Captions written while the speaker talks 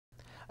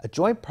A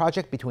joint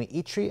project between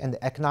ITRI and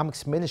the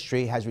Economics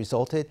Ministry has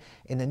resulted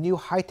in a new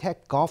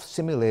high-tech golf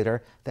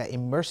simulator that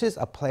immerses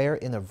a player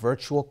in a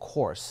virtual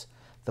course.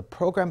 The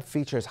program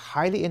features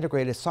highly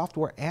integrated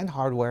software and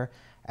hardware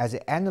as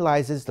it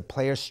analyzes the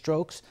player's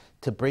strokes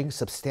to bring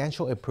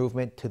substantial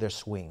improvement to their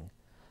swing.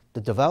 The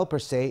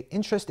developers say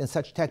interest in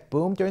such tech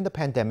boomed during the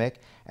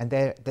pandemic, and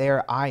they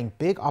are eyeing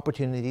big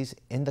opportunities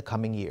in the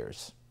coming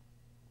years.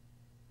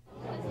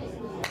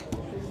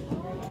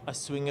 A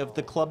swing of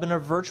the club and a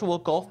virtual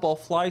golf ball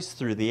flies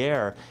through the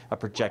air, a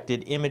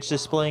projected image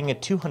displaying a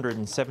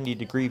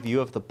 270-degree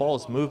view of the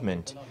ball's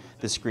movement.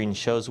 The screen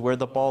shows where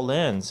the ball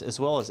lands, as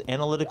well as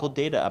analytical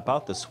data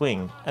about the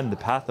swing and the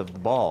path of the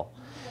ball.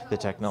 The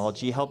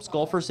technology helps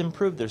golfers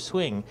improve their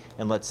swing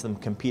and lets them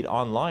compete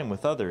online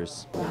with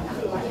others.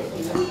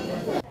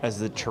 As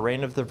the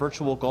terrain of the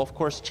virtual golf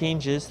course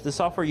changes, the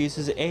software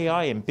uses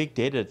AI and big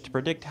data to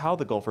predict how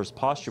the golfer's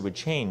posture would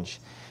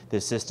change.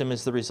 This system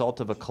is the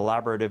result of a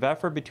collaborative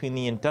effort between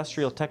the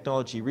Industrial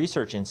Technology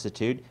Research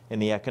Institute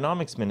and the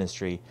Economics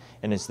Ministry,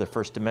 and is the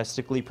first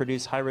domestically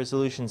produced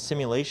high-resolution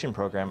simulation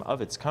program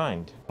of its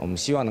kind. We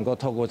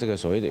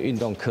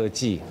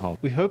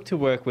hope to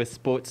work with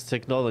sports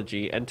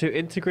technology and to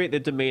integrate the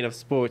domain of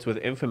sports with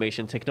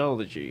information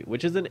technology,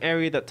 which is an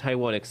area that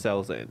Taiwan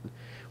excels in.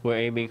 We're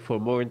aiming for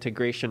more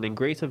integration and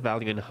greater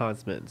value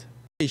enhancement.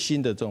 This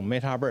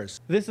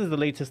is the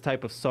latest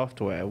type of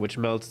software which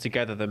melds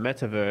together the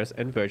metaverse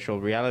and virtual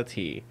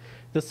reality.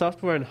 The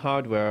software and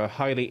hardware are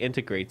highly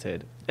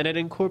integrated, and it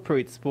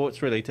incorporates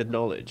sports-related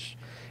knowledge.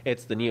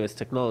 It's the newest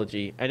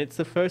technology, and it's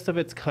the first of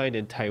its kind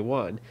in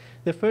Taiwan,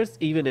 the first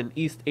even in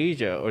East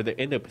Asia or the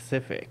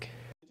Indo-Pacific.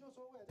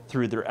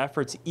 Through their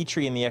efforts,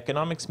 ITRI and the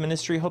Economics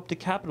Ministry hope to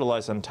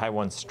capitalize on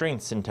Taiwan's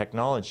strengths in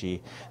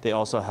technology. They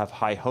also have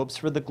high hopes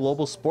for the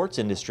global sports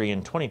industry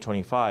in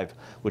 2025,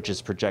 which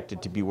is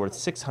projected to be worth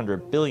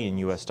 $600 billion.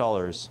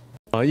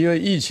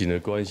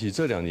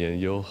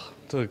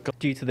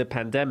 Due to the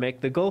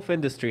pandemic, the golf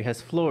industry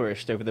has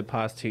flourished over the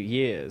past 2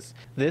 years.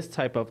 This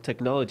type of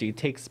technology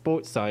takes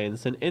sports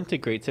science and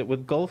integrates it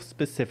with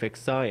golf-specific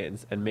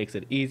science and makes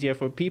it easier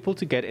for people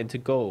to get into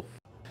golf.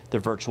 The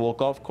virtual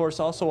golf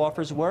course also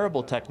offers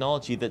wearable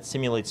technology that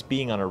simulates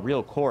being on a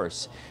real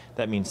course.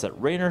 That means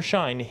that rain or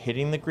shine,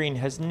 hitting the green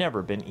has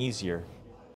never been easier.